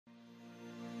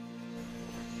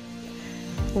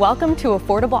Welcome to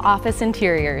Affordable Office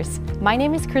Interiors. My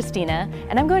name is Christina,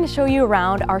 and I'm going to show you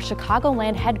around our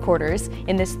Chicagoland headquarters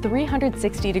in this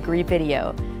 360-degree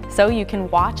video. So you can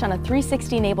watch on a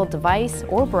 360-enabled device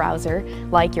or browser,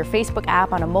 like your Facebook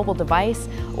app on a mobile device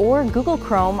or Google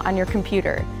Chrome on your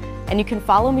computer. And you can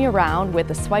follow me around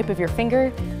with a swipe of your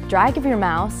finger, drag of your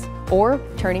mouse, or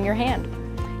turning your hand.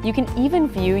 You can even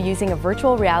view using a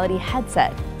virtual reality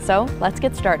headset. So let's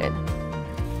get started.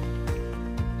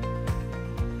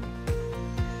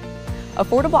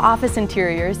 Affordable Office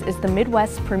Interiors is the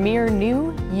Midwest's premier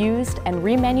new, used, and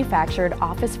remanufactured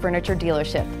office furniture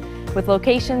dealership. With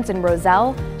locations in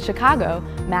Roselle, Chicago,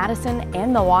 Madison,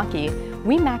 and Milwaukee,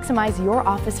 we maximize your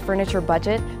office furniture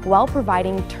budget while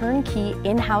providing turnkey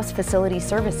in-house facility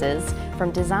services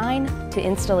from design to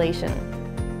installation.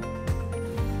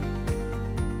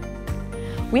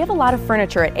 We have a lot of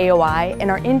furniture at AOI, and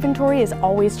our inventory is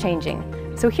always changing.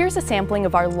 So here's a sampling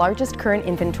of our largest current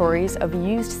inventories of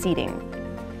used seating.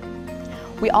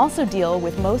 We also deal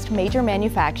with most major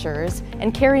manufacturers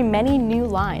and carry many new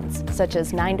lines, such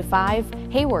as 9 to 5,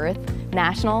 Hayworth,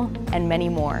 National, and many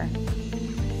more.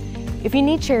 If you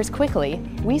need chairs quickly,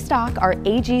 we stock our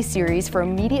AG series for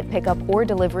immediate pickup or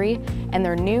delivery, and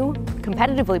they're new,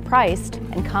 competitively priced,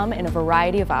 and come in a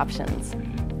variety of options.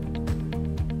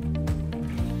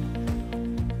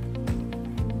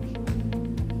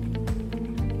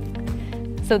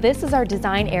 So this is our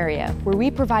design area, where we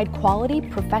provide quality,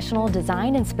 professional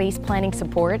design and space planning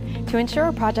support to ensure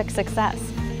a project's success.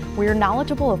 We are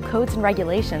knowledgeable of codes and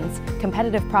regulations,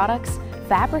 competitive products,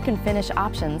 fabric and finish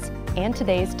options, and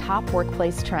today's top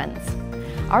workplace trends.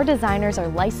 Our designers are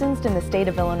licensed in the state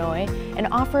of Illinois and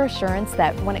offer assurance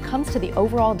that when it comes to the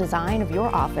overall design of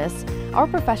your office, our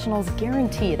professionals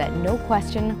guarantee that no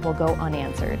question will go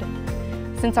unanswered.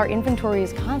 Since our inventory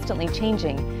is constantly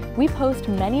changing, we post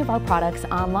many of our products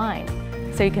online,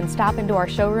 so you can stop into our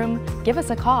showroom, give us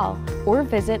a call, or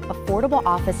visit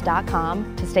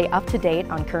affordableoffice.com to stay up to date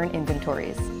on current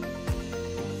inventories.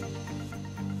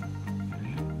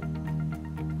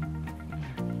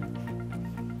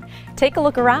 Take a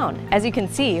look around. As you can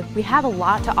see, we have a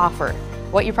lot to offer.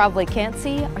 What you probably can't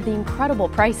see are the incredible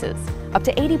prices, up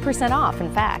to 80% off,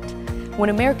 in fact. When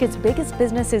America's biggest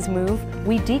businesses move,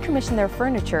 we decommission their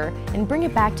furniture and bring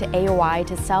it back to AOI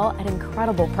to sell at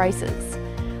incredible prices.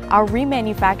 Our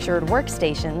remanufactured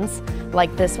workstations,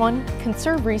 like this one,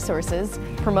 conserve resources,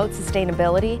 promote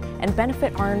sustainability, and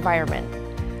benefit our environment.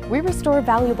 We restore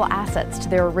valuable assets to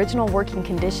their original working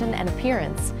condition and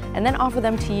appearance, and then offer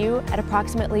them to you at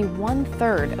approximately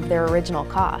 1/3 of their original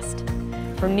cost.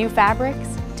 From new fabrics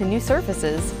to new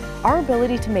surfaces, our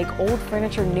ability to make old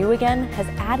furniture new again has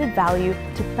added value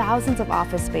to thousands of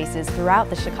office spaces throughout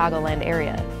the Chicagoland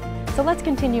area. So let's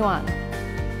continue on.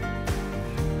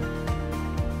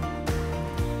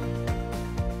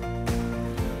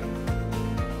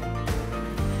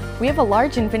 We have a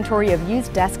large inventory of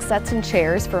used desk sets and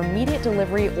chairs for immediate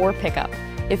delivery or pickup.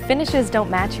 If finishes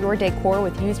don't match your decor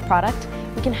with used product,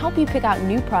 we can help you pick out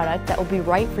new product that will be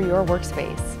right for your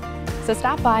workspace. So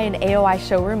stop by an AOI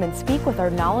showroom and speak with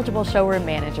our knowledgeable showroom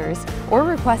managers, or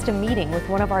request a meeting with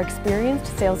one of our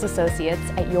experienced sales associates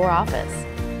at your office.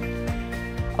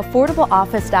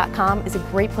 AffordableOffice.com is a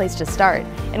great place to start,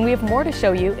 and we have more to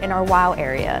show you in our WOW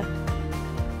area.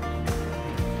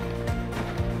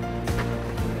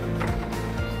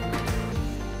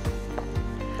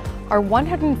 Our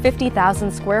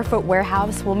 150,000 square foot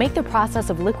warehouse will make the process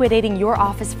of liquidating your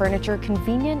office furniture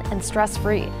convenient and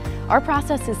stress-free. Our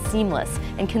process is seamless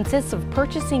and consists of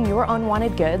purchasing your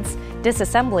unwanted goods,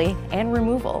 disassembly, and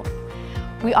removal.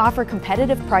 We offer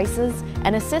competitive prices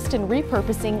and assist in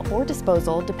repurposing or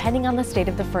disposal depending on the state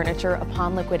of the furniture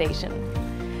upon liquidation.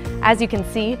 As you can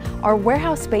see, our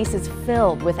warehouse space is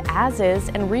filled with as-is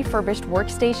and refurbished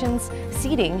workstations,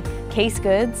 seating, case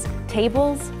goods,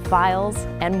 tables, files,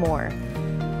 and more.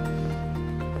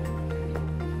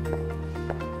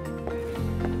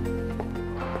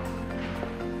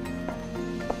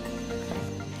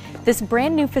 This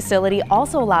brand new facility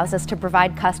also allows us to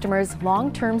provide customers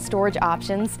long-term storage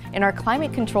options in our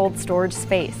climate-controlled storage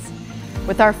space.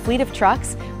 With our fleet of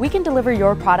trucks, we can deliver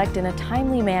your product in a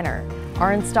timely manner.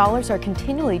 Our installers are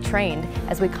continually trained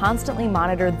as we constantly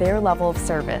monitor their level of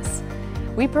service.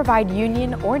 We provide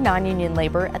union or non-union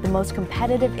labor at the most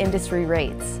competitive industry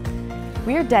rates.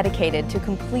 We are dedicated to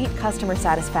complete customer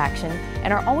satisfaction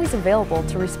and are always available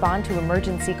to respond to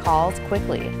emergency calls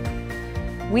quickly.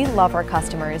 We love our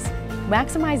customers.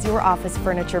 Maximize your office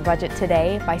furniture budget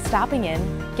today by stopping in,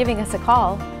 giving us a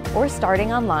call, or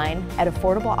starting online at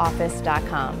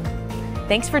affordableoffice.com.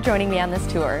 Thanks for joining me on this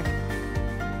tour.